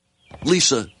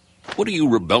Lisa, what are you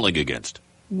rebelling against?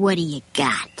 What do you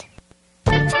got?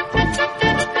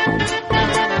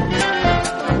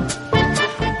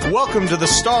 Welcome to the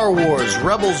Star Wars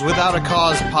Rebels Without a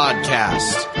Cause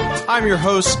podcast. I'm your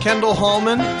host, Kendall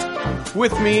Hallman.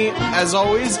 With me, as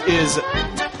always, is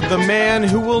the man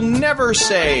who will never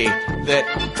say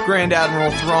that Grand Admiral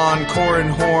Thrawn,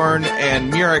 Corran Horn,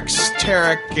 and Murex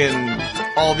Tarek and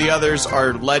all the others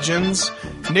are legends,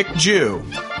 Nick Jew.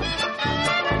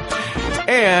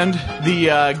 And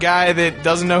the guy that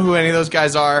doesn't know who any of those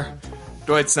guys are,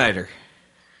 Dwight Snyder.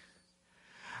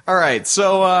 Alright,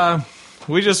 so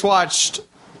we just watched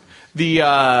the,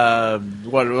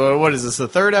 what is this, the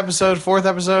third episode, fourth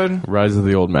episode? Rise of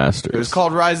the Old Masters. It was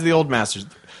called Rise of the Old Masters.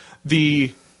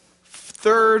 The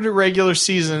third regular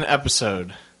season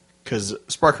episode, because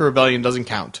Spark of Rebellion doesn't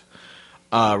count.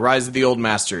 Rise of the Old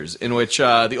Masters, in which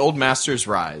the Old Masters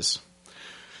rise.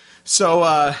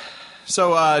 So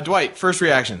Dwight, first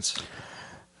reactions.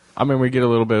 I mean, we get a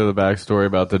little bit of the backstory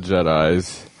about the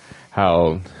Jedis,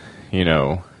 how, you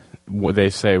know, they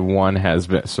say one has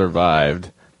survived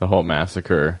the whole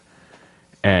massacre,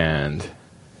 and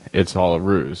it's all a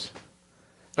ruse.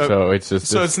 So it's just...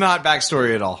 So it's not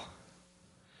backstory at all.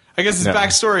 I guess it's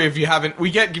backstory if you haven't... We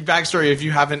get backstory if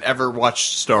you haven't ever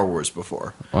watched Star Wars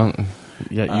before. Well,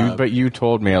 yeah, but you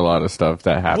told me a lot of stuff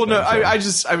that happened. Well, no,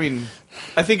 so.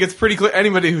 I think it's pretty clear.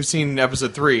 Anybody who's seen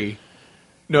Episode 3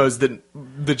 knows that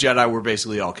the Jedi were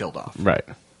basically all killed off. Right.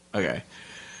 Okay.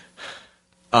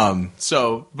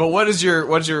 But what's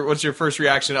your first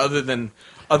reaction other than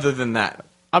that?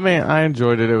 I mean, I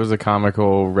enjoyed it. It was a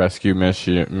comical rescue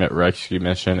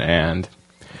mission, and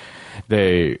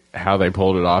how they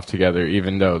pulled it off together.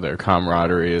 Even though their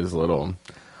camaraderie is a little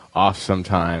off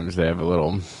sometimes, they have a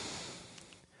little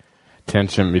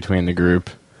tension between the group,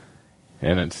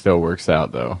 and it still works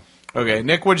out, though. Okay,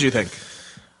 Nick, what did you think?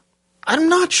 I'm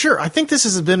not sure. I think this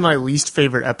has been my least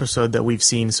favorite episode that we've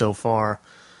seen so far.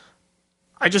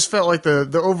 I just felt like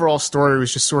the overall story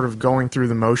was just sort of going through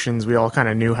the motions. We all kind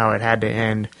of knew how it had to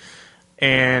end.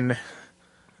 And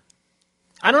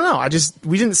I don't know.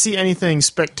 We didn't see anything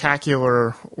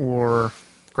spectacular or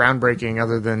groundbreaking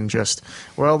other than just,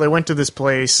 well, they went to this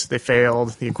place, they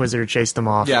failed, the Inquisitor chased them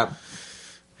off. Yeah.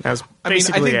 That was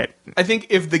basically it. I think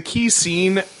if the key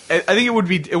scene, I think it would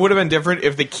have been different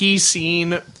if the key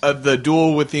scene of the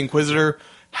duel with the Inquisitor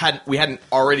we hadn't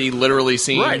already literally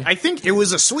seen. Right. I think it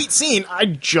was a sweet scene.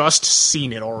 I'd just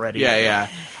seen it already. Yeah.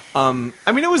 I mean,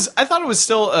 I thought it was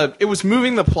still, it was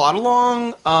moving the plot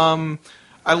along.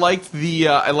 I liked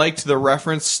the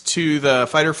reference to the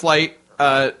fight or flight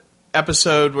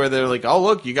episode where they're like, "Oh,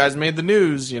 look, you guys made the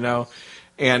news," you know.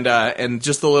 And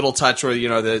just the little touch where, you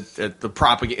know,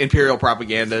 the Imperial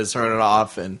propaganda is turning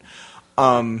off, and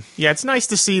yeah, it's nice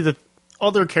to see that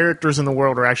other characters in the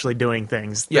world are actually doing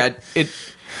things. Yeah,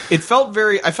 it felt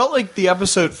very. I felt like the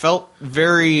episode felt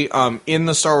very in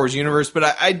the Star Wars universe,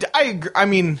 but I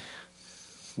mean,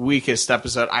 weakest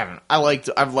episode.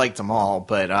 I've liked them all,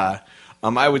 but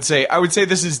I would say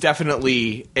this is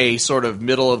definitely a sort of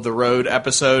middle of the road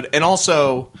episode, and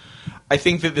also I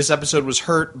think that this episode was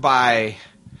hurt by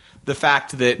the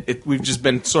fact that we've just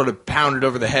been sort of pounded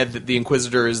over the head that the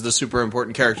Inquisitor is the super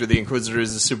important character. The Inquisitor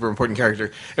is the super important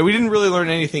character, and we didn't really learn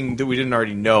anything that we didn't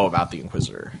already know about the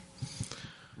Inquisitor.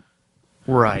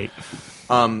 Right.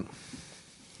 I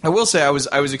will say I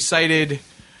was excited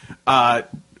that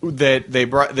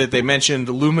they mentioned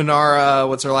Luminara.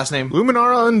 What's her last name?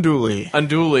 Luminara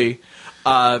Unduli.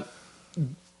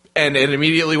 And it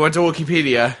immediately went to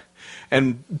Wikipedia,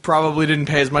 and probably didn't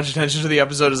pay as much attention to the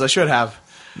episode as I should have.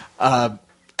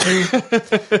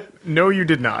 No, you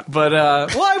did not. But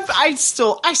I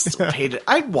still paid it.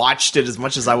 I watched it as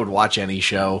much as I would watch any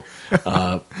show.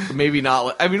 Maybe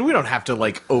not. I mean, we don't have to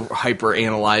like hyper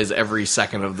analyze every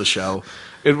second of the show.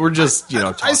 We're just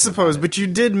I suppose, but you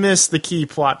did miss the key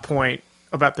plot point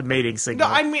about the mating signal.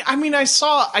 No, I mean, I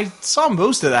saw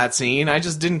most of that scene. I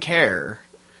just didn't care.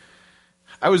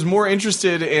 I was more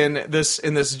interested in this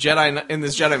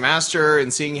Jedi Master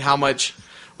and seeing how much.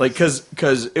 Like,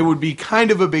 because it would be kind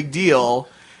of a big deal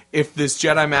if this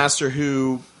Jedi Master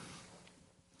who,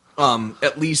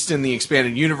 at least in the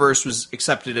expanded universe, was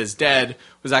accepted as dead,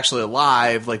 was actually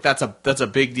alive. Like, that's a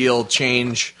big deal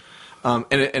change,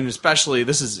 and especially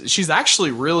she's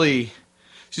actually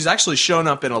shown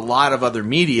up in a lot of other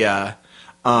media.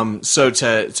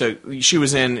 She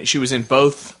was in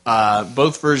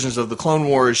both versions of the Clone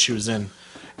Wars. She was in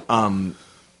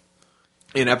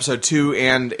in episode 2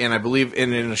 and I believe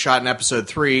in a shot in episode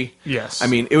 3. Yes. I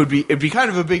mean, it'd be kind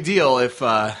of a big deal if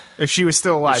she was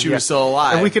still alive. If she was still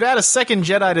alive. And we could add a second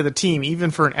Jedi to the team,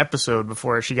 even for an episode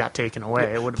before she got taken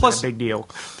away. It would have been a big deal.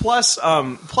 Plus,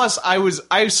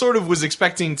 I sort of was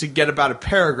expecting to get about a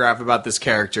paragraph about this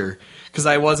character because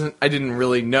I didn't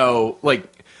really know, like,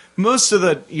 most of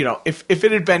the, if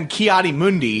it had been Ki-Adi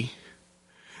Mundi,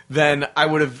 then I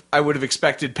would have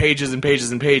expected pages and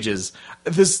pages and pages.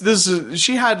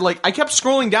 She had, like, I kept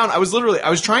scrolling down. I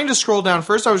was trying to scroll down.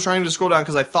 First, I was trying to scroll down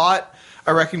because I thought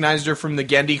I recognized her from the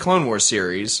Genndy Clone Wars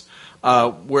series,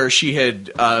 where she had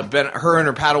been, her and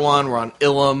her Padawan were on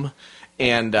Ilum,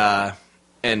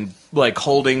 and like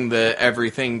holding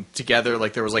everything together,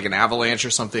 like there was like an avalanche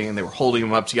or something, and they were holding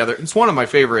them up together. It's one of my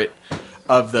favorite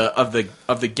of the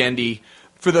Genndy.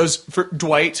 For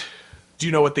Dwight, do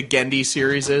you know what the Genndy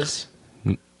series is?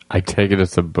 I take it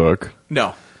it's a book.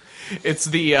 No, it's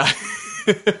the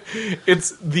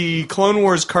it's the Clone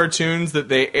Wars cartoons that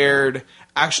they aired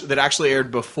actually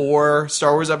aired before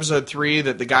Star Wars Episode 3.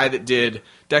 That the guy that did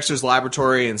Dexter's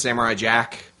Laboratory and Samurai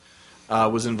Jack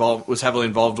was heavily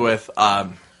involved with.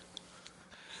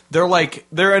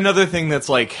 They're another thing that's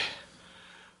like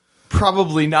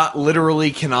probably not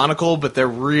literally canonical, but they're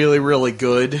really, really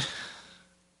good.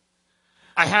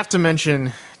 I have to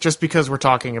mention, just because we're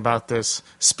talking about this,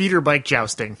 speeder bike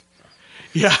jousting.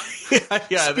 Yeah.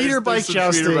 Speeder bike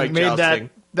jousting made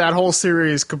that whole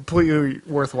series completely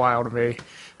worthwhile to me.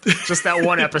 Just that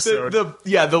one episode.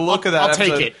 the look of that I'll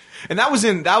episode. take it. And that was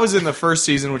in the first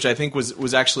season, which I think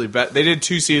was actually they did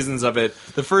 2 seasons of it.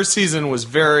 The first season was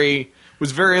very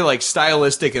like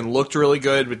stylistic and looked really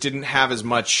good, but didn't have as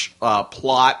much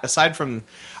plot aside from.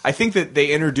 I think that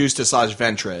they introduced Asajj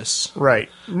Ventress. Right.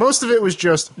 Most of it was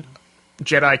just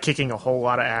Jedi kicking a whole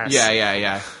lot of ass.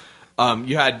 Yeah.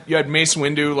 You had Mace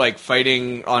Windu like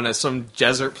fighting on some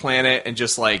desert planet and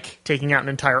just like taking out an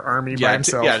entire army by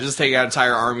himself. Just taking out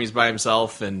entire armies by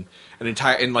himself and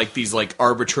like these like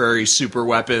arbitrary super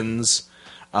weapons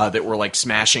that were like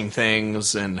smashing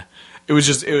things, and it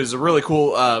was a really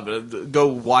cool. Go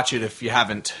watch it if you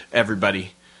haven't,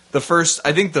 everybody. You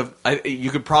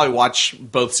could probably watch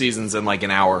both seasons in like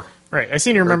an hour. Right. I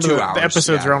seem to remember the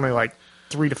episodes yeah. are only like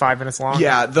 3 to 5 minutes long.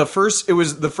 Yeah, the first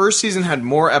season had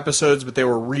more episodes, but they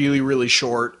were really, really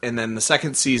short. And then the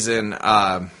second season,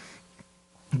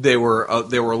 they were a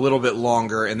little bit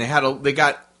longer, and they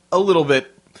got a little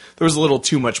bit. There was a little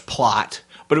too much plot,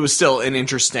 but it was still an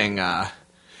interesting.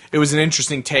 It was an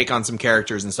interesting take on some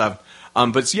characters and stuff.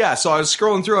 But yeah, so I was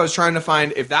scrolling through. I was trying to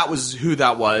find if that was who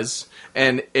that was,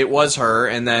 and it was her.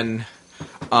 And then,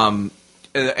 and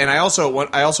I also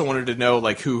wanted to know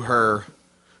like who her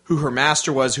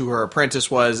master was, who her apprentice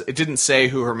was. It didn't say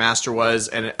who her master was,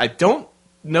 and I don't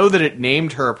know that it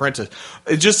named her apprentice.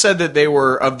 It just said that they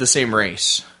were of the same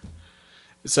race.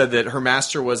 It said that her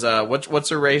master was what's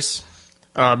her race?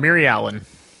 Miri Allen.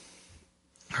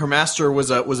 Her master was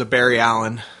a Barry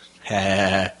Allen.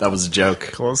 That was a joke.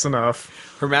 Close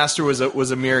enough. Her master was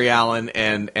a Miri Allen,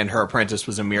 and her apprentice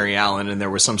was a Miri Allen, and there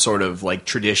was some sort of like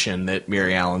tradition that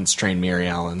Miri Allens trained Miri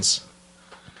Allens.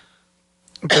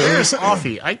 Miss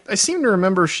Offie. I seem to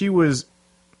remember she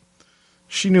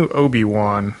knew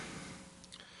Obi-Wan.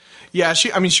 Yeah,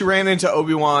 she ran into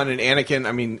Obi-Wan and Anakin.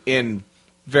 I mean,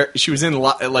 she was in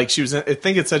I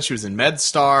think it said she was in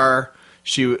MedStar.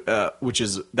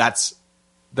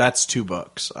 That's 2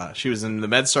 books. She was in the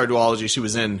MedStar duology. She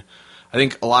was in, I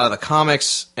think, a lot of the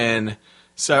comics and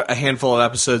a handful of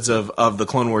episodes of the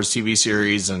Clone Wars TV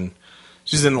series, and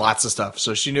she's in lots of stuff.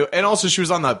 So she knew, and also she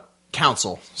was on the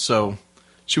Council, so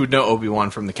she would know Obi-Wan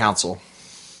from the Council.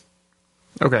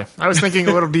 Okay, I was thinking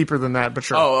a little deeper than that, but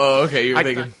sure. Oh, okay. You were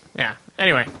thinking. Yeah.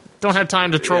 Anyway, don't have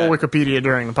time to troll Wikipedia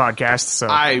during the podcast, so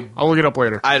I'll look it up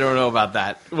later. I don't know about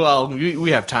that. Well,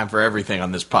 we have time for everything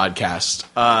on this podcast.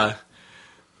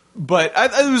 But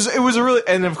it was a really,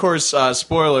 and of course,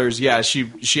 spoilers. Yeah,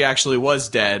 she actually was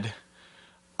dead.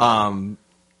 And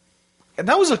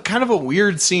that was a kind of a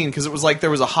weird scene because it was like there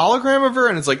was a hologram of her,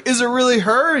 and it's like, is it really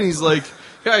her? And he's like,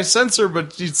 yeah, I sense her,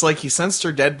 but it's like he sensed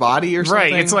her dead body or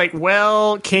something. Right. It's like,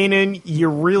 well, Kanan, you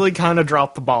really kind of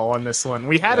dropped the ball on this one.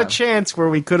 We had a chance where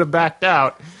we could have backed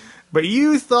out, but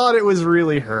you thought it was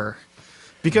really her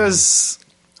because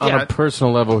on a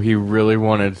personal level, he really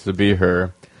wanted to be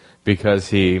her. Because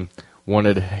he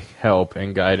wanted help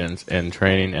and guidance in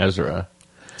training Ezra.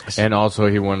 And also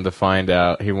he wanted to find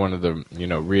out, he wanted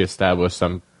to, reestablish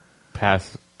some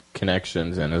past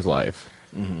connections in his life.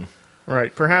 Mm-hmm.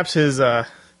 Right. Perhaps his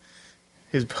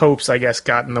hopes, I guess,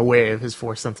 got in the way of his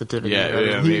Force sensitivity.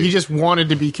 Yeah, he just wanted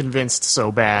to be convinced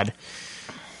so bad.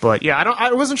 But yeah,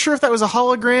 I wasn't sure if that was a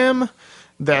hologram.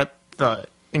 that the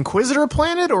Inquisitor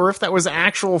planted, or if that was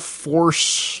actual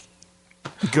Force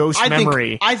ghost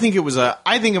memory. I think it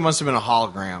must have been a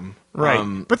hologram.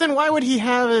 Right. But then why would he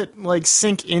have it like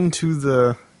sink into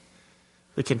the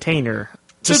container?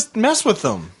 Just mess with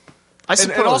them. I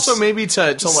suppose. And also maybe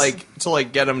to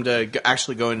get him to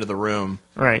actually go into the room.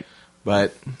 Right.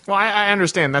 But well, I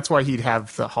understand that's why he'd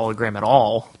have the hologram at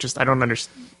all. Just I don't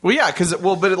understand. Well, yeah,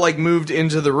 but it like moved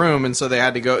into the room, and so they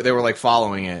had to go. They were like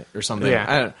following it or something. Yeah.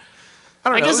 I don't know.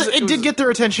 I guess it did get their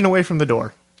attention away from the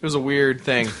door. It was a weird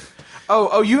thing.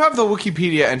 Oh, you have the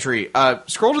Wikipedia entry.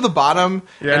 Scroll to the bottom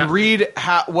and read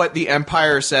what the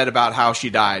Empire said about how she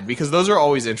died, because those are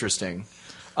always interesting.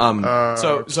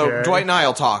 So Dwight and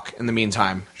I'll talk in the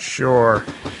meantime. Sure.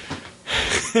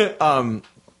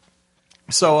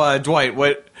 So Dwight,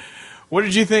 what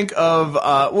did you think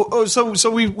of?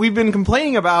 So we've been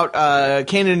complaining about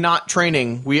Kanan not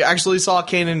training. We actually saw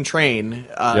Kanan train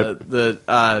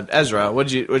Ezra. What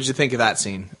did you think of that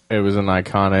scene? It was an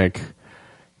iconic.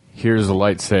 Here's a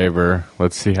lightsaber.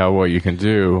 Let's see what you can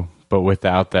do, but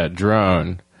without that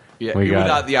drone. Yeah,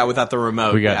 without the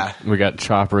remote. We got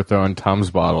Chopper throwing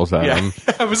Tums bottles at him.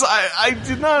 I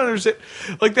did not understand.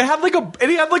 Like he had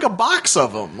like a box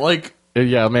of them. Like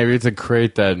maybe it's a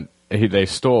crate that they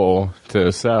stole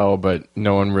to sell, but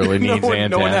no one really needs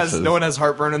antacids. No one has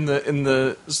heartburn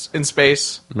in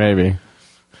space. Maybe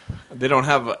they don't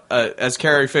have as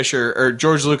Carrie Fisher or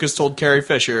George Lucas told Carrie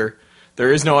Fisher,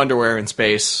 there is no underwear in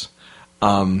space,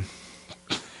 and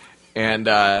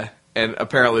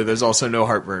apparently there's also no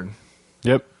heartburn.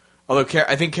 Yep. Although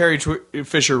I think Carrie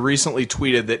Fisher recently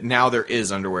tweeted that now there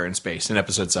is underwear in space in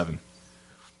Episode 7.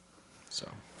 So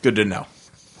good to know.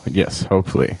 Yes,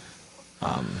 hopefully.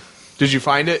 Did you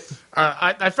find it?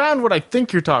 I found what I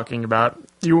think you're talking about.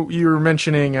 You were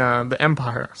mentioning the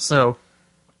Empire. So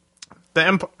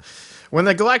when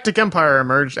the Galactic Empire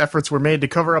emerged, efforts were made to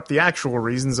cover up the actual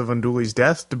reasons of Unduli's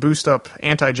death to boost up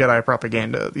anti-Jedi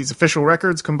propaganda. These official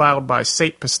records, compiled by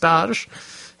Sate Pistage,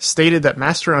 stated that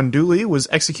Master Unduli was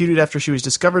executed after she was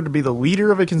discovered to be the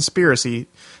leader of a conspiracy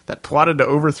that plotted to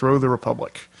overthrow the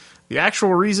Republic. The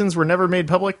actual reasons were never made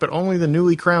public, but only the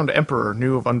newly crowned Emperor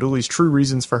knew of Unduli's true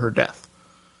reasons for her death.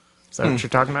 Is that what you're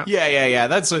talking about? Yeah.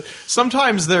 That's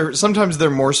sometimes they're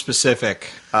more specific.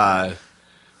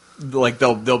 Like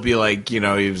they'll be like, he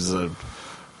was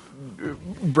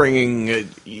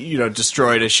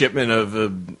destroyed a shipment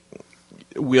of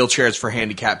wheelchairs for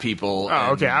handicapped people.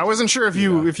 Oh, okay. I wasn't sure if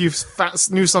you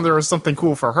knew something was something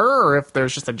cool for her, or if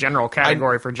there's just a general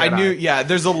category for Jedi. I knew. Yeah,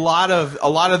 there's a lot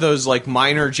of those like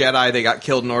minor Jedi. They got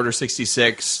killed in Order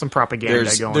 66. Some propaganda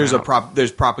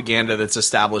there's propaganda that's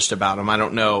established about them. I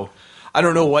don't know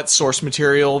what source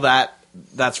material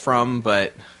that's from,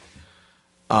 but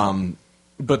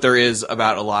there is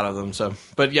about a lot of them. So,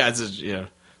 but yeah,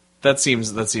 that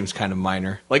seems kind of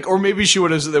minor. Like, or maybe she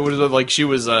would have like she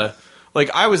was like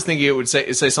I was thinking it would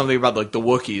say something about like the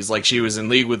Wookiees, like she was in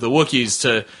league with the Wookiees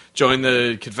to join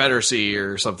the Confederacy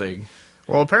or something.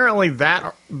 Well, apparently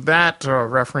that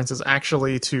reference is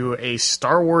actually to a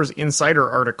Star Wars Insider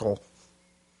article.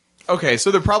 Okay,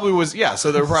 so there probably was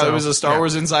was a Star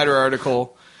Wars Insider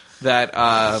article that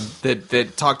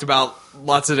talked about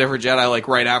lots of different Jedi, like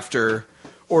right after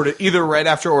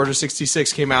Order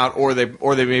 66 came out, or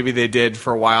they did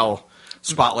for a while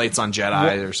spotlights on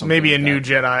Jedi or something. Maybe like a new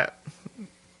Jedi.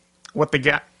 What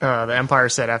the Empire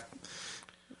said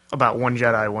about one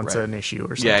Jedi once an issue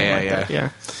or something that.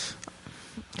 Yeah.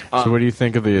 So what do you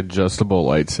think of the adjustable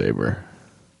lightsaber?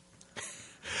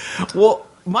 Well,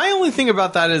 my only thing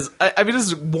about that is, I mean,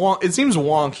 it seems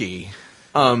wonky,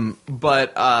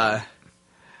 but the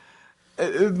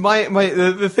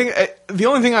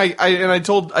only thing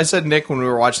I said Nick when we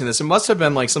were watching this, it must have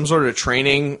been like some sort of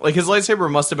training, like his lightsaber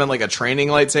must have been like a training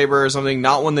lightsaber or something,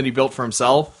 not one that he built for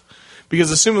himself. Because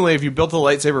assumingly, if you built a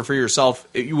lightsaber for yourself,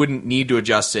 you wouldn't need to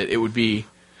adjust it. It would be,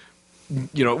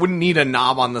 it wouldn't need a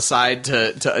knob on the side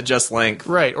to adjust length.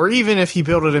 Right. Or even if he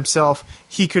built it himself,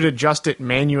 he could adjust it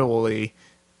manually,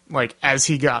 like as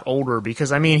he got older.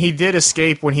 Because I mean, he did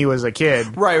escape when he was a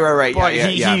kid. Right. But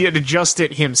he'd adjust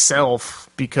it himself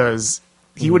because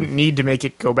he wouldn't need to make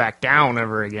it go back down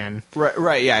ever again.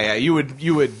 Right. Yeah. You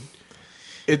would.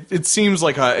 It seems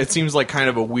like kind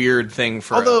of a weird thing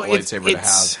for a lightsaber to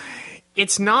have.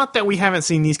 It's not that we haven't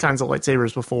seen these kinds of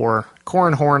lightsabers before.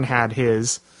 Corran Horn had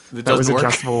his. That was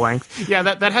adjustable length. Yeah,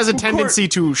 that has a tendency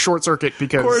to short circuit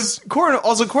because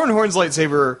Corran Horn's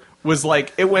lightsaber was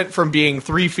like it went from being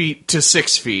 3 feet to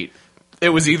 6 feet. It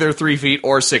was either 3 feet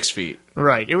or 6 feet.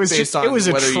 Right. It was based on it was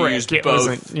a whether trick. You used it both.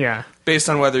 wasn't. Yeah. Based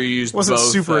on whether you used wasn't both.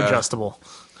 Super adjustable.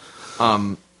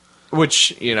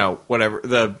 which, whatever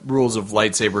the rules of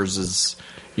lightsabers is,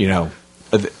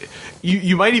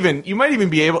 you might even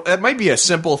be able. It might be a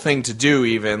simple thing to do,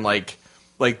 even like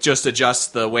just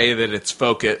adjust the way that it's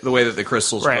focused, the way that the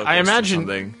crystals. Right. Focus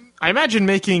I imagine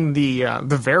making the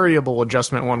variable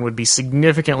adjustment one would be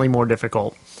significantly more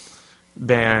difficult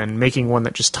than making one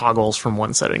that just toggles from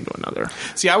one setting to another.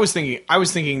 See, I was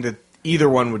thinking that either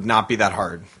one would not be that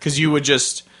hard, because you would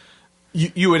just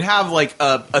you would have like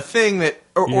a thing that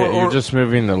or you're just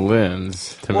moving the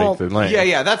lens to make the lane.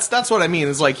 Yeah, that's what I mean.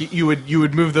 Is like you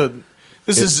would move the.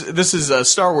 This is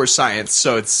Star Wars science,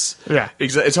 so it's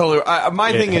it's totally.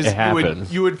 My thing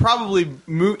is you would probably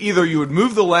move, either you would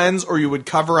move the lens or you would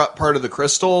cover up part of the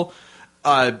crystal,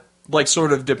 like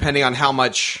sort of depending on how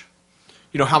much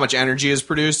how much energy is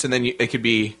produced, and then it could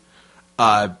be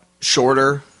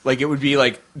shorter. Like it would be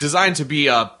like designed to be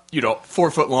a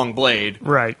 4-foot long blade,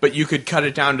 right? But you could cut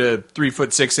it down to 3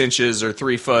 foot 6 inches or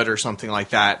 3 foot or something like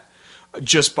that,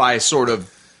 just by sort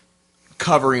of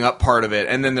covering up part of it,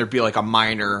 and then there'd be like a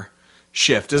minor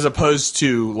shift, as opposed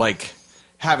to like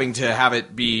having to have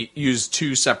it be used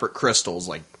 2 separate crystals.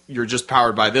 Like you're just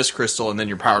powered by this crystal, and then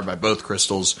you're powered by both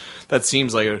crystals. That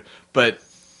seems like it, but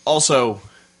also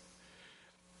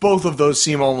both of those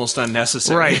seem almost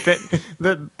unnecessary. Right.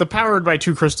 The powered by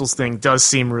 2 crystals thing does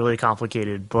seem really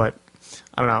complicated, but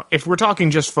I don't know. If we're talking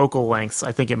just focal lengths,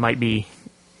 I think it might be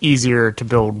easier to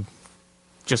build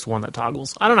just one that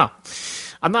toggles. I don't know.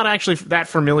 I'm not actually that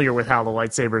familiar with how the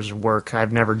lightsabers work.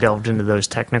 I've never delved into those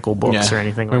technical books or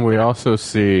anything like that. And we also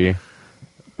see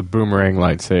the boomerang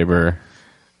lightsaber.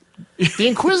 The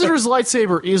Inquisitor's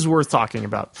lightsaber is worth talking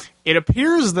about. It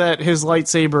appears that his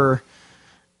lightsaber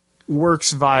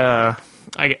works via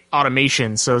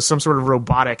automation, so some sort of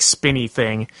robotic spinny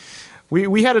thing.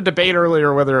 We had a debate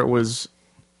earlier whether it was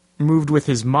moved with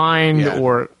his mind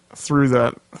or through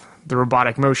the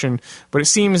robotic motion, but it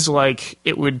seems like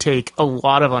it would take a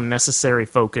lot of unnecessary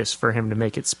focus for him to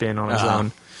make it spin on his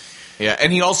own. Yeah,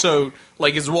 and he also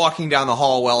is walking down the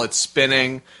hall while it's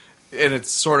spinning, and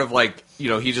it's sort of like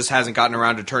he just hasn't gotten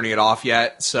around to turning it off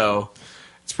yet, so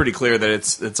it's pretty clear that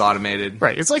it's automated.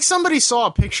 Right. It's like somebody saw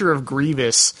a picture of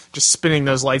Grievous just spinning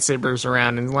those lightsabers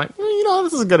around and like,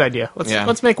 this is a good idea.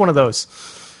 Let's make one of those.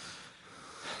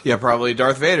 Yeah, probably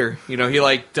Darth Vader. He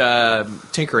liked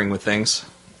tinkering with things.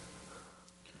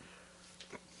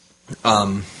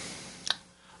 Let's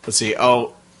see.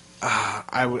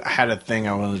 I had a thing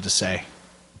I wanted to say,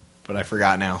 but I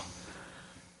forgot now.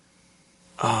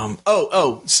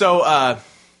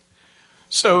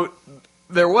 So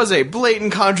there was a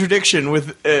blatant contradiction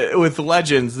with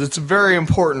Legends that's very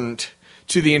important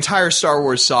to the entire Star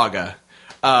Wars saga.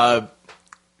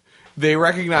 He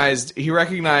recognized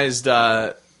Kanan's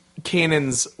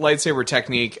lightsaber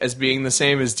technique as being the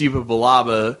same as Deepa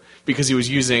Billaba because he was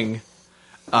using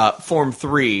Form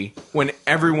 3 when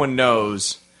everyone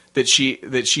knows that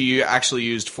she actually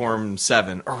used Form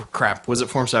 7. Oh crap, was it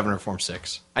Form 7 or Form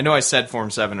 6? I know I said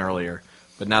Form 7 earlier,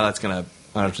 but now I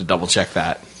have to double check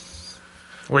that.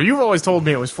 Well, you've always told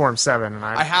me it was Form 7, and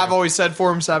I have always said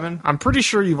Form 7. I'm pretty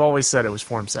sure you've always said it was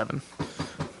Form 7,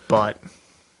 but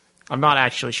I'm not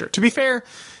actually sure. To be fair,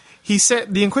 he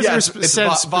said the Inquisitor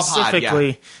said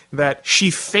specifically that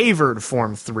she favored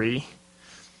Form 3,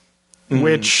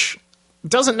 which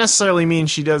doesn't necessarily mean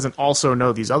she doesn't also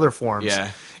know these other forms.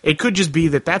 Yeah. It could just be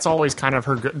that that's always kind of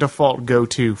her default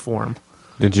go-to form.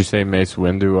 Did you say Mace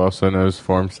Windu also knows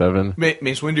Form 7?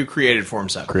 Mace Windu created Form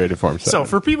 7. So,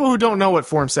 for people who don't know what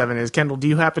Form 7 is, Kendall, do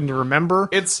you happen to remember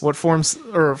what Form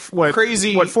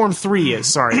 3 is?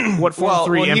 Sorry, what Form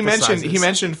 3 emphasizes? He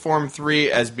mentioned Form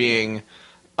 3 as being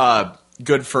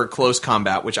good for close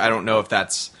combat, which I don't know if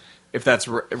that's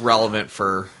relevant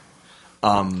for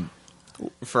stuff.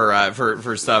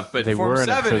 But Form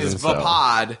 7 is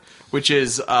Vapad, which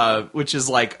is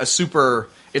like a super.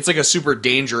 It's like a super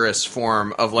dangerous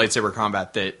form of lightsaber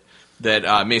combat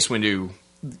that Mace Windu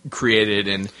created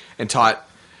and taught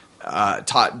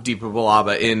Deepa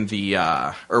Billaba in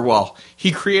the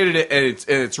he created it and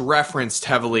it's referenced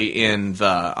heavily in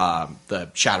the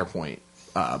Shatterpoint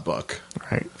book.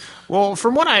 Right. Well,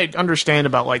 from what I understand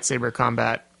about lightsaber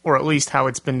combat, or at least how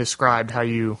it's been described, how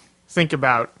you think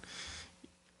about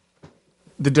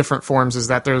the different forms is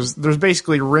that there's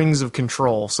basically rings of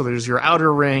control. So there's your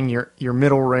outer ring, your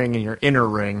middle ring, and your inner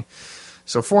ring.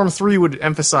 So Form 3 would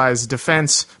emphasize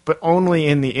defense, but only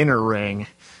in the inner ring.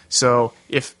 So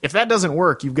if that doesn't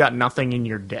work, you've got nothing and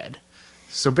you're dead.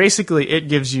 So basically it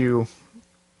gives you,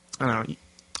 I don't know,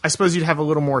 I suppose you'd have a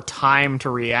little more time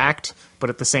to react, but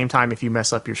at the same time, if you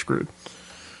mess up, you're screwed.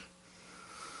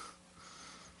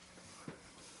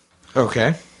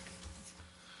 Okay.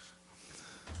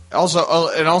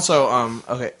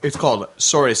 Okay, it's called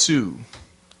Soresu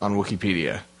on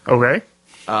Wikipedia. Okay.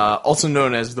 Also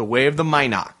known as the Way of the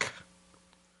Minok.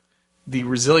 The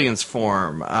resilience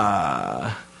form.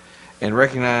 And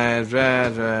recognized.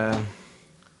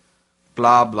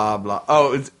 Blah, blah, blah.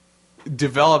 Oh, it's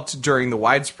developed during the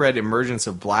widespread emergence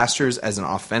of blasters as an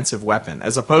offensive weapon.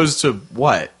 As opposed to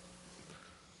what?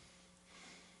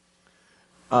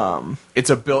 It's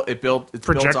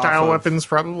Projectile weapons,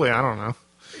 probably. I don't know.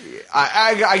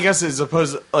 I guess as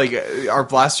opposed to, like, are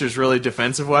blasters really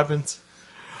defensive weapons?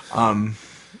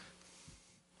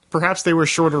 Perhaps they were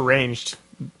shorter ranged.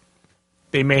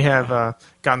 They may have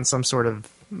gotten some sort of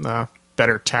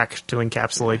better tech to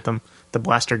encapsulate them, the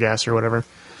blaster gas or whatever.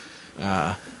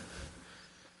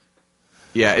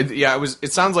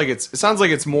 It sounds like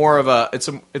it's more of a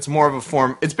more of a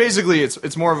form. It's basically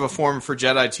it's more of a form for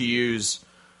Jedi to use.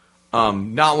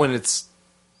 Not when it's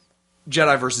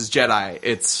Jedi versus Jedi.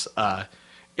 It's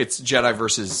Jedi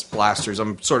versus blasters.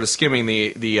 I'm sort of skimming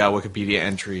the Wikipedia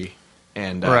entry,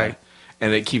 and right.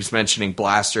 And it keeps mentioning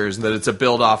blasters, and that it's a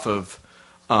build off of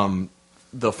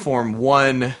the Form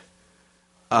 1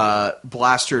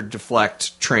 blaster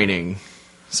deflect training.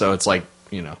 So it's like,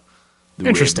 the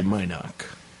interesting. Way of the Minok.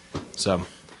 So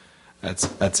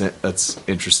that's it. That's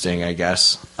interesting, I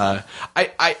guess.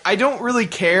 I don't really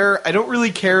care. I don't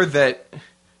really care that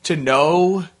to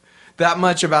know that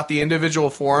much about the individual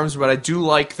forms, but I do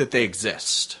like that they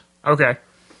exist. Okay.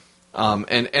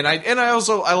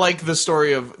 I like the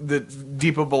story of the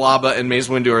Deepa Billaba and Mace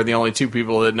Windu are the only two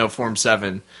people that know Form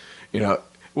 7. It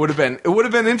would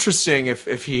have been interesting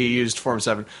if he used Form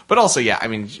 7. But also, yeah, I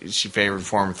mean, she favored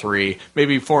Form 3.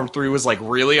 Maybe Form 3 was like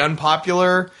really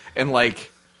unpopular and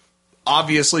like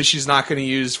obviously she's not going to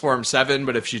use Form 7,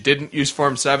 but if she didn't use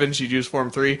Form 7, she'd use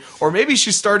Form 3. Or maybe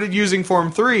she started using Form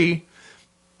 3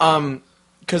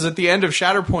 because at the end of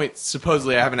Shatterpoint,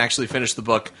 supposedly, I haven't actually finished the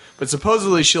book, but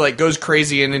supposedly she like goes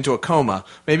crazy and into a coma.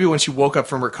 Maybe when she woke up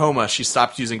from her coma, she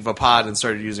stopped using Vapad and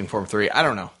started using Form 3. I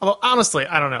don't know. Well, honestly,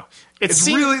 I don't know. This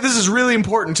is really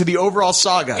important to the overall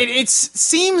saga. It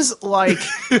seems like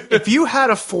if you had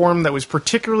a form that was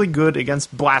particularly good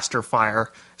against blaster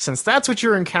fire, since that's what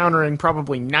you're encountering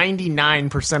probably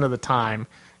 99% of the time,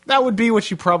 that would be what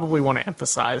you probably want to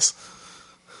emphasize.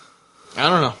 I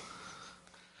don't know.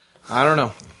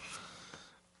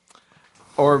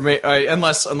 Or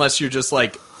unless you're just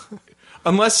like,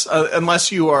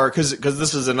 unless you are, because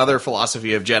this is another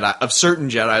philosophy of Jedi, of certain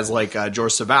Jedis like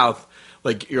George Sabath.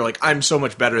 Like, you're like, I'm so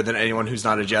much better than anyone who's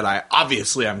not a Jedi.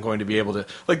 Obviously, I'm going to be able to...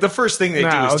 Like, the first thing they do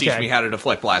is teach me how to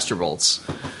deflect blaster bolts.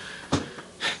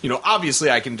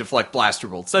 Obviously, I can deflect blaster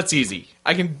bolts. That's easy.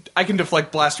 I can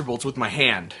deflect blaster bolts with my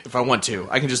hand if I want to.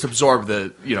 I can just absorb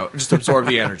the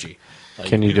energy. Like,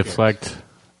 Can you deflect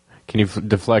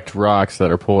rocks that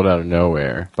are pulled out of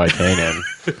nowhere by Kanan?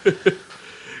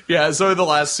 Yeah, so in the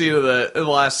last scene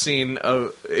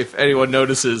of if anyone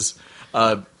notices,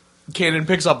 Kanan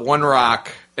picks up one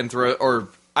rock and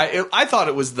I thought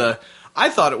it was the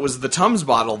Tums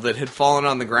bottle that had fallen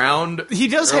on the ground. He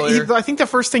does. I think the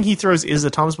first thing he throws is the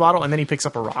Tums bottle, and then he picks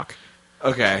up a rock.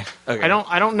 Okay. I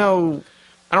don't know.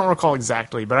 I don't recall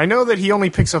exactly, but I know that he only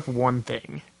picks up one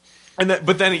thing.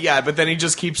 But then he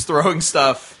just keeps throwing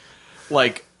stuff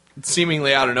like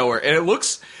seemingly out of nowhere, and it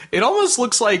almost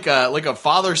looks like a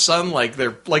father son, like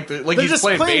they're he's just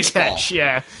playing baseball. Catch,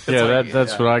 yeah.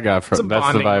 That's what I got from.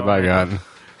 That's the vibe I got.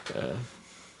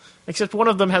 Except one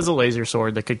of them has a laser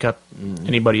sword that could cut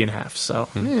anybody in half. So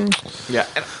yeah,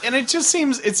 and it does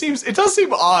seem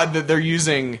odd that they're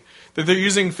using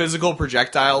physical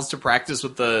projectiles to practice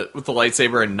with the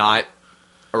lightsaber and not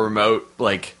a remote.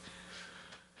 Like,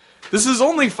 this is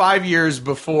only 5 years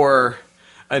before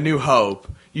A New Hope.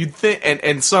 You'd think,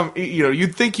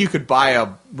 you'd think you could buy a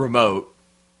remote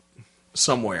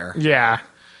somewhere. Yeah.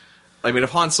 I mean,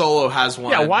 if Han Solo has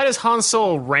one, yeah. Why does Han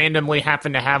Solo randomly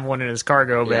happen to have one in his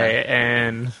cargo bay?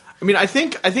 And I mean, I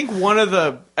think one of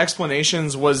the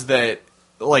explanations was that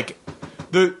like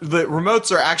the remotes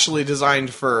are actually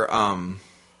designed for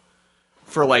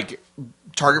like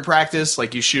target practice.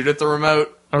 Like, you shoot at the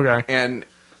remote. Okay. And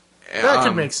that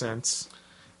could make sense.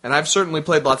 And I've certainly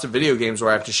played lots of video games where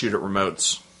I have to shoot at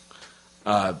remotes.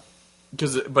 But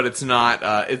it's not.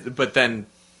 But then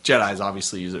Jedis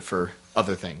obviously use it for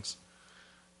other things.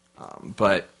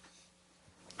 But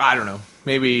I don't know.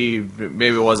 Maybe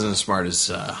it wasn't as smart as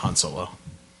Han Solo.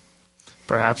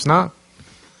 Perhaps not.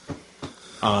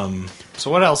 So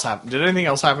what else happened? Did anything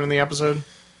else happen in the episode?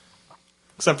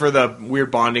 Except for the weird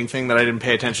bonding thing that I didn't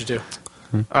pay attention to.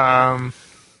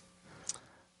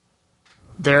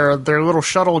 Their little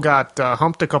shuttle got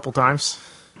humped a couple times.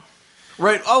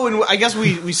 Right. Oh, and I guess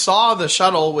we saw the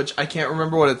shuttle, which I can't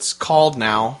remember what it's called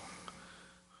now.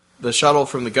 The shuttle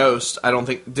from the Ghost. I don't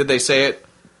think... Did they say it?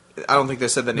 I don't think they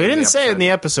said the name. They didn't of the say it in episode. the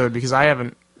episode because I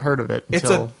haven't heard of it. It's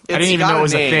Until, a- I it's didn't even got know it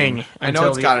was a a name. thing. I know until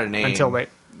it's got a name. Until they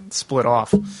split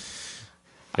off.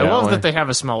 I Yeah, love only- that they have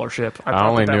a smaller ship. I thought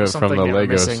only that knew was it from something the they were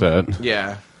Lego missing. set.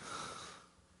 Yeah.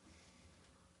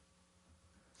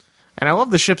 And I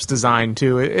love the ship's design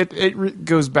too. It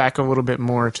goes back a little bit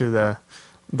more to the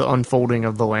unfolding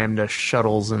of the Lambda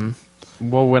shuttles and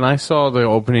Well, when I saw the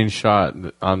opening shot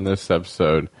on this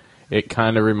episode, it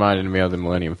kind of reminded me of the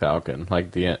Millennium Falcon,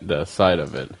 like the side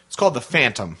of it. It's called the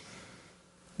Phantom.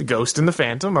 the Ghost and the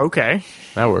Phantom. Okay,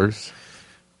 That works.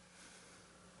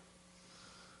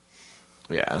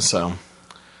 Yeah, so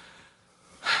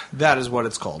that is what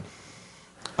it's called.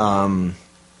 And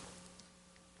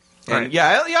Right.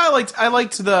 I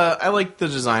liked the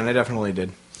design. I definitely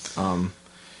did.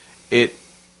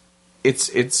 It's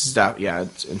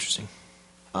interesting.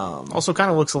 also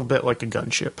kind of looks a little bit like a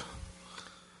gunship.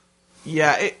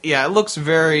 It looks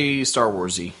very Star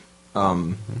Warsy.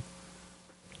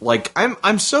 Like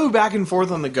I'm so back and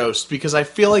forth on the Ghost because I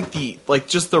feel like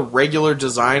just the regular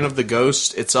design of the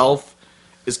Ghost itself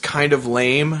is kind of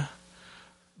lame,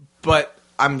 but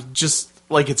I'm just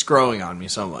like it's growing on me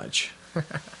so much.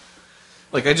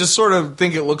 Like I just sort of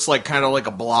think it looks like kind of like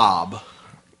a blob.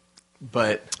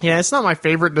 But Yeah, it's not my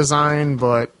favorite design,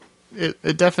 but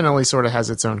it definitely sort of has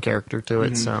its own character to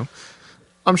it. So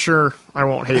I'm sure I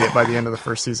won't hate it by the end of the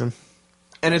first season.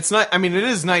 and it's not. I mean, it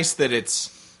is nice that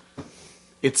it's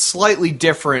slightly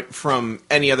different from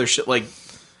any other shit. Like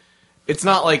it's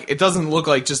not like it doesn't look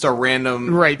like just a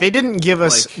random. Right, they didn't give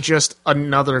us Like- just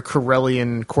another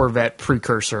Corellian Corvette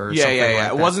precursor. Or something like It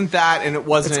that. wasn't that, and it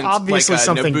wasn't It's obviously like a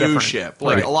something Naboo different. ship.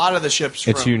 Like Right. a lot of the ships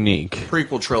It's from unique.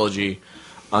 prequel trilogy,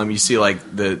 you see like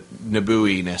the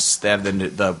Naboo-iness. They have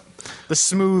The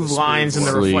smooth lines and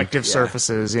the sleek. reflective Yeah.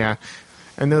 surfaces, yeah.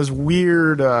 And those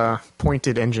weird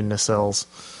pointed engine nacelles.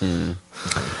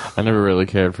 I never really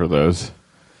cared for those.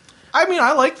 I mean,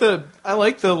 I like the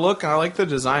look and I like the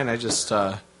design. I just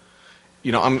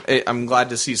I'm glad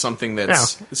to see something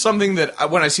that's something that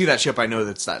when I see that ship, I know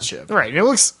that's that ship. Right. It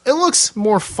looks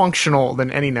more functional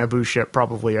than any Naboo ship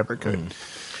probably ever could.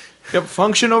 Yep,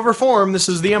 function over form. This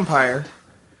is the Empire.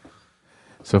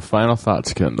 So, final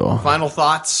thoughts, Kendall. Final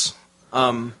thoughts.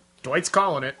 Dwight's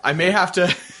calling it. I may have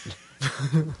to.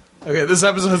 Okay, this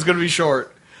episode is going to be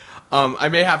short. I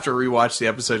may have to rewatch the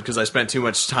episode because I spent too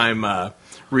much time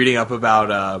reading up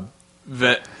about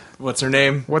what's her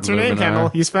name? What's her name, Luminar.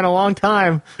 Kendall? You spent a long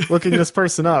time looking this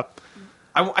person up.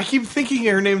 I keep thinking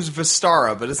her name's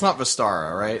Vistara, but it's not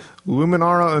Vistara, right?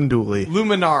 Luminara Unduli.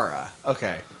 Luminara.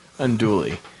 Okay,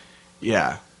 Unduli.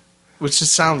 Yeah, which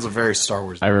just sounds a very Star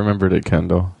Wars. I remembered it,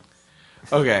 Kendall.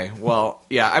 Okay, well,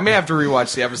 yeah, I may have to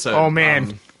rewatch the episode. Oh,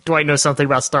 man. Dwight knows something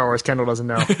about Star Wars Kendall doesn't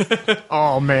know.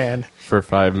 Oh, man. For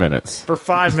 5 minutes. For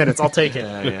 5 minutes, I'll take it.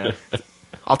 Yeah.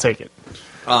 I'll take it.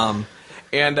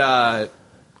 And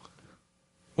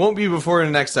won't be before the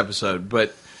next episode,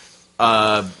 but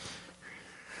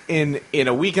in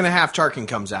a week and a half, Tarkin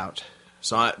comes out.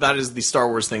 So that is the Star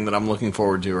Wars thing that I'm looking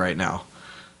forward to right now.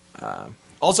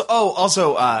 Also,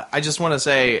 I just want to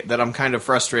say that I'm kind of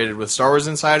frustrated with Star Wars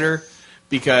Insider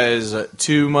because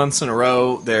 2 months in a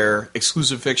row, their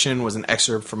exclusive fiction was an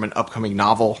excerpt from an upcoming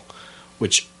novel,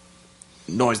 which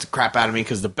annoys the crap out of me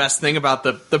because the best thing about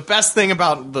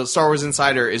the Star Wars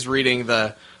Insider is reading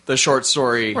the short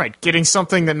story. Right. Getting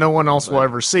something that no one else will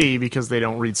ever see because they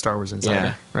don't read Star Wars Insider.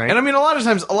 Yeah, Right. And I mean, a lot of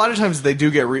times they do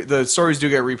get the stories do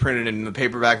get reprinted in the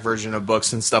paperback version of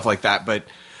books and stuff like that. But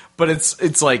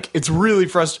it's like it's really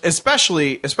frustrating,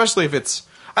 especially if it's.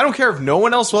 I don't care if no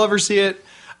one else will ever see it.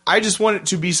 I just want it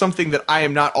to be something that I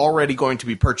am not already going to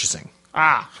be purchasing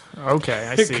Okay,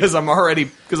 I see. because I'm already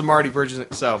purchasing.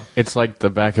 So It's like the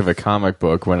back of a comic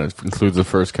book when it includes the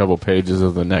first couple pages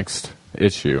of the next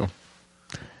issue.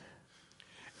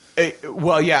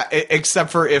 except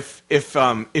for if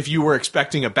you were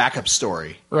expecting a backup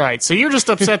story. Right, so you're just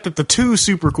upset that the 2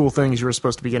 super cool things you were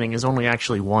supposed to be getting is only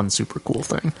actually 1 super cool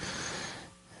thing.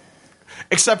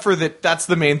 Except for that's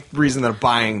the main reason that I'm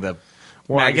buying the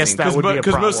Well, I guess that would be a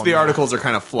because most of the problem. articles are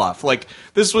kind of fluff. Like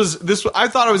this was I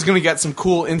thought I was going to get some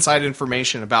cool inside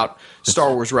information about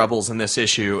Star Wars Rebels in this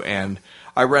issue, and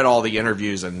I read all the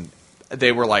interviews, and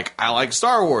they were like, "I like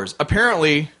Star Wars."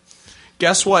 Apparently,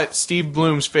 guess what? Steve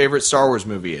Bloom's favorite Star Wars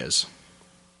movie is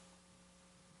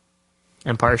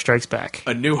Empire Strikes Back.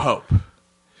 A New Hope.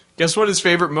 Guess what his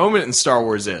favorite moment in Star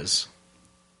Wars is?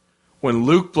 When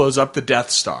Luke blows up the Death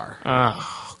Star.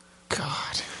 Oh,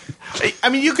 God. I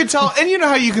mean, you could tell, and you know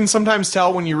how you can sometimes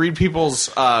tell when you read people's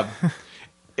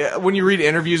when you read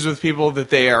interviews with people that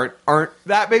they aren't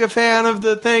that big a fan of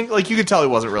the thing, like you could tell he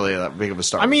wasn't really that big of a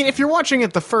star. I mean, if you're watching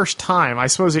it the first time, I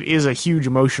suppose it is a huge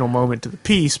emotional moment to the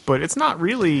piece, but it's not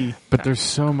really But there's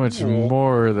so much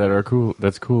more that are cool.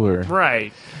 That's cooler.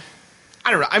 right.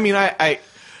 I don't know. I mean, I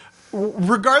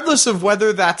regardless of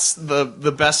whether that's the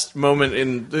best moment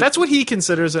in That's what he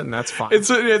considers it, and that's fine. it's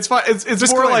fine. It's more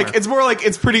Disclaimer. like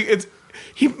it's pretty. It's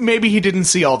maybe he didn't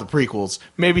see all the prequels.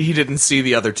 Maybe he didn't see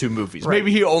the other two movies. Right.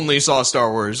 Maybe he only saw Star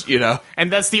Wars. You know,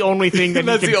 and that's the only thing that and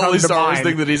he that's can the come only to Star Wars mind.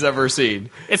 thing that he's ever seen.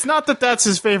 It's not that that's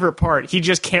his favorite part. He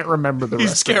just can't remember the He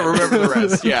rest. just can't remember the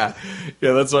rest. Yeah,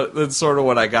 that's sort of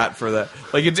what I got for that.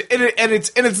 Like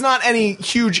it's not any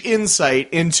huge insight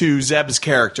into Zeb's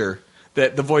character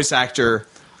that the voice actor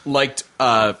liked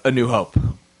A New Hope.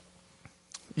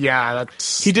 Yeah,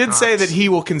 that's. He did not- say that he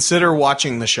will consider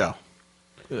watching the show.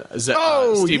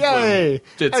 Oh, Steve yay! Bloom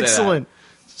did say that. Excellent.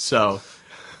 So,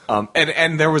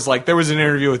 and there was an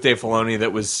interview with Dave Filoni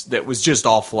that was just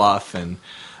all fluff, and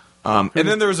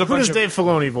then there was a Who bunch does of Dave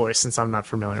Filoni voice? Since I'm not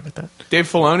familiar with that.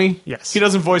 Dave Filoni. Yes. he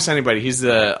doesn't voice anybody. He's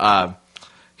the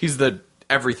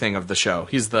everything of the show.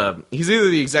 He's either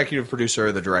the executive producer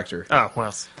or the director. Oh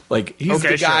well. Like he's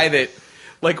Okay, the guy sure. that.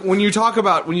 Like when you talk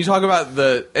about and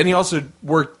he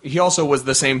also was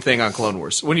the same thing on Clone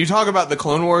Wars. When you talk about the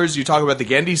Clone Wars, you talk about the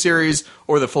Genndy series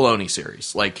or the Filoni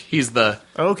series. Like he's the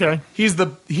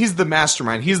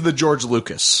mastermind. He's the George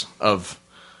Lucas of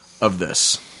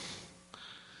this.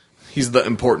 He's the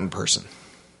important person.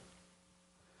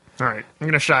 All right, I'm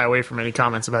going to shy away from any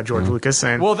comments about George Lucas.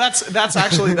 And Well, that's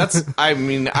actually I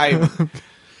mean a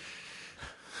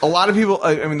lot of people.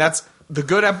 I mean that's. The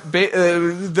good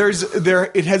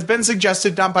it has been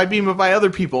suggested, not by me but by other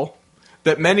people,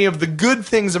 that many of the good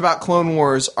things about Clone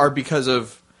Wars are because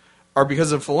of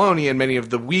Filoni, and many of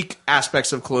the weak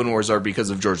aspects of Clone Wars are because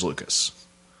of George Lucas.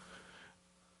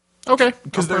 okay,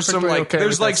 Because I'm perfectly okay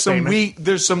with that statement.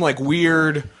 there's some like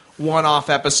weird one-off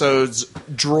episodes,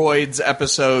 droids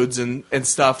episodes, and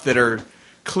stuff that are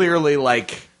clearly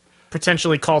like.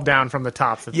 Potentially called down from the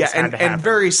top. That Yeah, this had and to happen.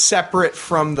 very separate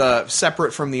from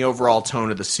the overall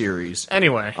tone of the series.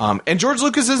 Anyway, And George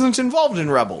Lucas isn't involved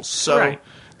in Rebels, so Right.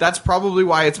 that's probably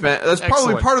why it's been. That's probably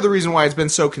Excellent. part of the reason why it's been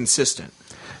so consistent.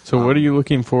 So, what are you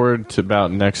looking forward to about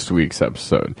next week's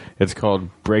episode? It's called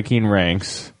Breaking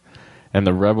Ranks, and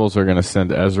the Rebels are going to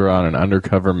send Ezra on an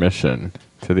undercover mission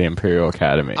to the Imperial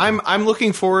Academy. I'm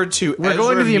looking forward to. we're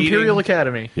going to the Imperial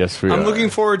Academy. Yes, we are. I'm looking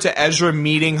forward to Ezra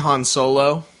meeting Han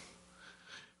Solo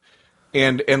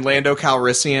and Lando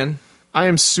Calrissian. I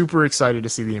am super excited to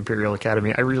see the Imperial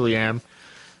Academy. I really am.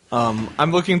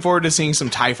 I'm looking forward to seeing some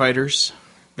TIE fighters.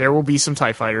 There will be some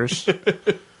TIE fighters.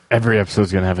 Every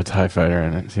episode's going to have a TIE fighter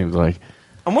in it, seems like.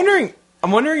 I'm wondering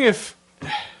if.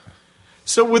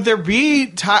 So would there be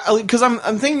TIE? Because I'm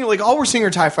thinking like all we're seeing are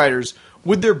TIE fighters.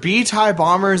 Would there be TIE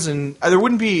bombers and there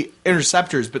wouldn't be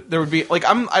interceptors, but there would be like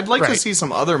I'd like to Right. see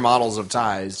some other models of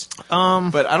TIEs.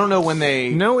 But I don't know when they.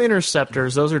 No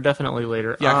interceptors. Those are definitely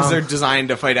later. Yeah, because they're designed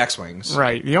to fight X-wings.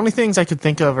 Right. The only things I could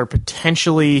think of are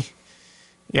potentially,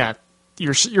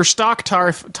 your stock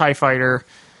TIE fighter,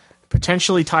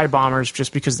 potentially TIE bombers,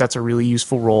 just because that's a really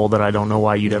useful role that I don't know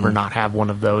why you'd ever not have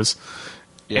one of those.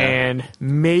 Yeah. And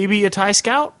maybe a TIE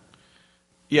scout?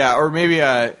 Yeah, or maybe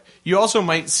you also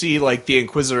might see like the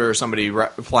Inquisitor or somebody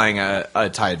flying a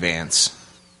TIE Advance.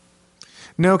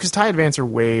 No, because TIE Advance are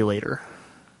way later.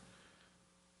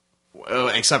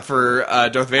 Except for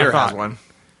Darth Vader has one.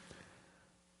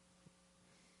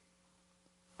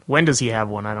 When does he have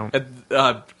one? I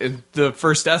don't. In the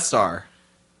first Death Star.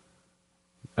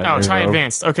 Oh, TIE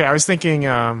Advanced. Okay, I was thinking.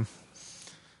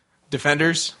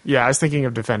 Defenders? I was thinking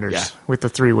of Defenders Yeah. with the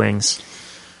 3 wings.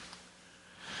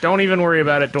 Don't even worry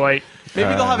about it, Dwight. Maybe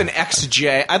they'll have an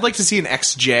XJ. I'd like to see an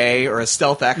XJ or a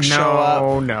Stealth X show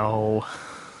up. No.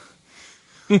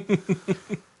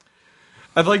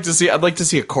 I'd like to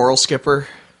see a Coral Skipper.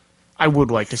 I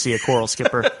would like to see a Coral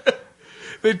Skipper.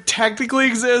 They technically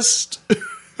exist,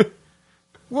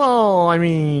 Well, I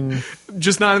mean,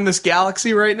 just not in this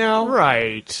galaxy right now.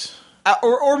 right.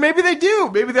 Or maybe they do.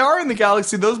 Maybe they are in the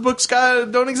galaxy. Those books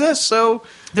don't exist. So,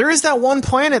 There is that one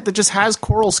planet that just has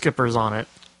Coral Skippers on it.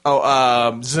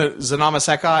 Zanama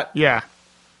Sekot. Yeah.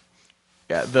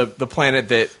 Yeah, the planet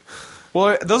that.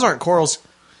 Well, those aren't corals.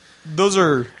 Those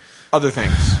are other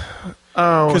things.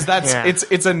 Oh, Because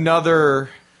it's another.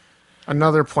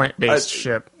 another plant-based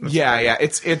ship. Yeah.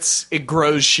 It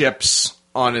grows ships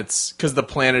on its because the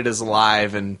planet is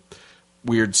alive and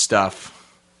weird stuff.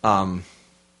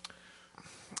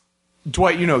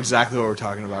 Dwight, you know exactly what we're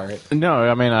talking about, right? No,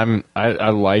 I mean I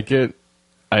like it.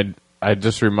 I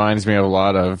just reminds me of a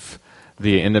lot of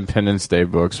the Independence Day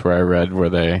books where I read where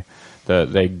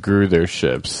they grew their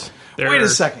ships. Wait a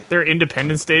second. They're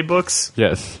Independence Day books?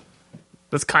 Yes.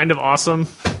 That's kind of awesome,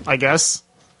 I guess.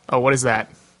 Oh, what is that?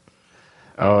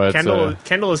 Oh, it's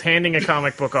Kendall is handing a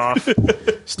comic book off.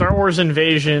 Star Wars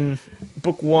Invasion,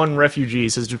 Book 1,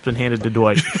 Refugees has just been handed to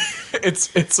Dwight.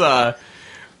 It's a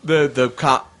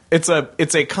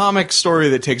comic story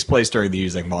that takes place during the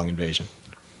Yuzang Vong invasion.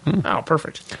 Oh,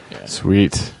 perfect.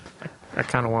 sweet. I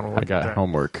kind of want to look I got at that.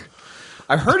 homework.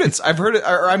 I've heard it.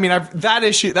 Or, I mean, that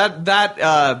issue that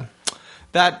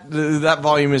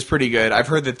volume is pretty good. I've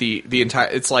heard that the entire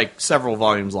it's like several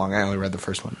volumes long. I only read the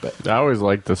first one, but I always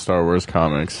liked the Star Wars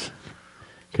comics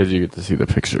because you get to see the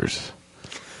pictures.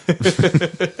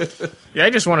 Yeah, I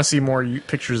just want to see more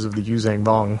pictures of the Yuzang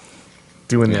Vong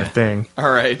doing their thing.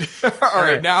 all right, all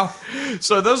right. Now,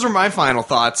 so those are my final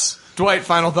thoughts. Dwight,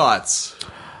 final thoughts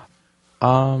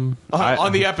on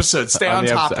the episode. Stay on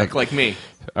the topic, episode. like me.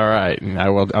 All right,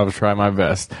 I'll try my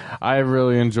best. I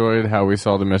really enjoyed how we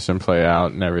saw the mission play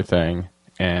out and everything,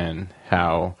 and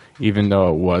how even though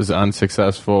it was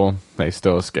unsuccessful, they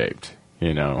still escaped.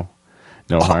 You know,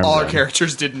 no harm All our done.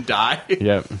 characters didn't die.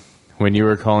 Yep. When you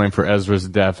were calling for Ezra's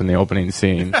death in the opening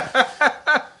scene,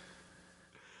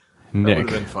 Nick, would've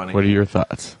been funny. what are your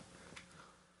thoughts?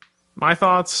 My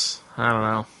thoughts? I don't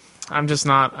know. I'm just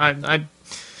not.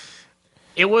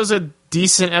 It was a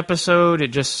decent episode. It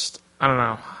just, I don't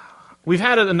know. We've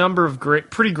had a number of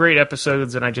pretty great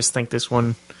episodes, and I just think this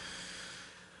one,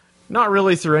 not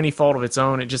really through any fault of its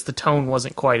own. It just the tone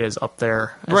wasn't quite as up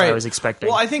there as I was expecting.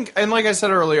 Well, I think, and like I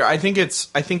said earlier, I think it's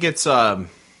an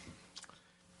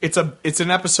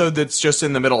episode that's just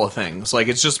in the middle of things. Like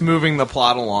it's just moving the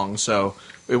plot along. So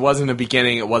it wasn't a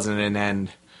beginning, it wasn't an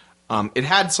end. It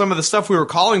had some of the stuff we were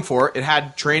calling for. It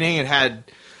had training. It had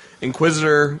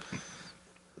Inquisitor.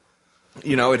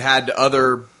 You know, it had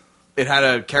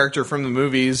a character from the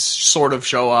movies sort of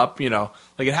show up. You know,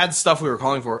 like it had stuff we were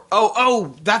calling for.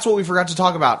 Oh, that's what we forgot to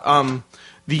talk about.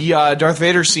 The Darth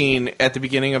Vader scene at the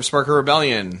beginning of Spark of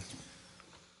Rebellion.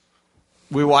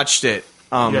 We watched it.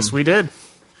 Yes, we did.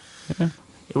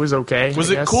 It was okay. Was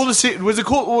I it guess. cool to see? Was it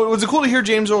cool to hear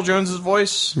James Earl Jones'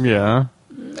 voice? Yeah.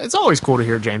 It's always cool to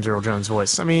hear James Earl Jones'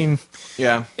 voice. I mean,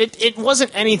 Yeah. it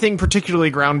wasn't anything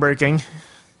particularly groundbreaking.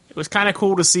 It was kind of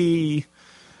cool to see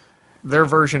their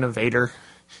version of Vader.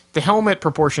 The helmet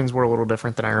proportions were a little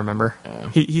different than I remember.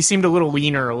 He seemed a little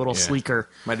leaner, a little sleeker.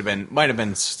 Might have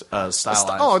been stylized.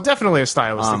 Oh, definitely a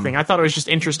stylistic thing. I thought it was just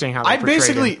interesting how they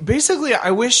portrayed him. Basically,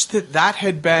 I wish that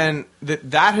had been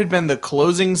the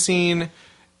closing scene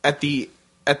at the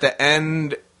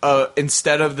end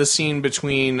instead of the scene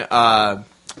between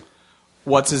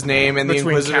what's his name and Between the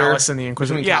Inquisitor. Callus and the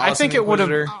Inquisitor. Between Yeah, I Callus think and the it would have.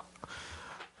 Inquisitor.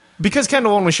 Because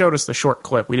Kendall only showed us the short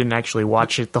clip, we didn't actually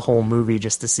watch it the whole movie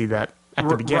just to see that at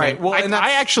the beginning. Right. Well, and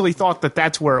I actually thought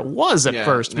that's where it was at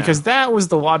first because that was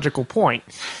the logical point.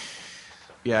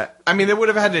 Yeah, I mean, they would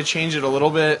have had to change it a little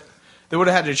bit. They would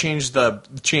have had to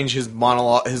change his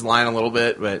monologue, his line a little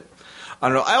bit, but I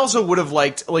don't know. I also would have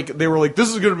liked, like, they were like, this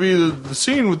is going to be the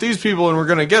scene with these people, and we're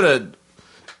going to get a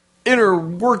inner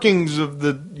workings of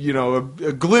the, you know,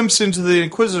 a glimpse into the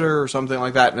Inquisitor or something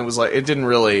like that, and it was like, it didn't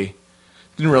really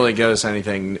give us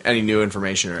any new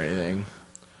information or anything.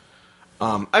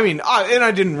 I mean, and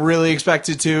I didn't really expect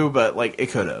it to, but like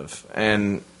it could have.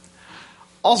 And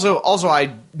also, I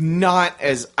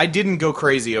didn't go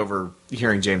crazy over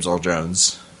hearing James Earl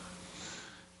Jones.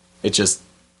 It just,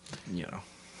 you know.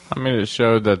 I mean, it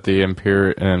showed that the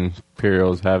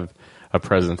Imperials have a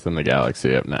presence in the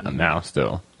galaxy now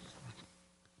still.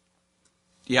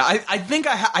 Yeah, I think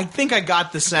I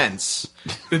got the sense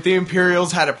that the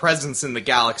Imperials had a presence in the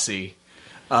galaxy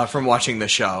from watching the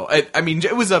show. I mean,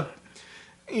 it was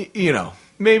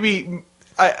maybe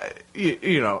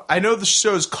I know the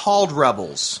show's called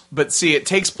Rebels, but see, it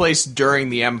takes place during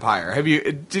the Empire.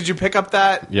 Did you pick up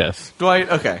that? Yes. Dwight?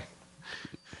 Okay.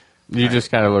 You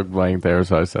just kind of looked blank there,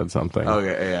 so I said something.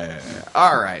 Okay, yeah.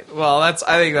 All right. Well, I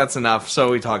think that's enough.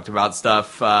 So we talked about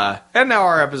stuff, and now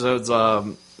our episode's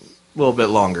a little bit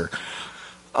longer.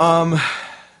 So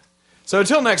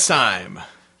until next time,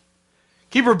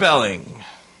 keep rebelling.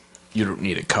 You don't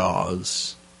need a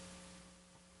cause.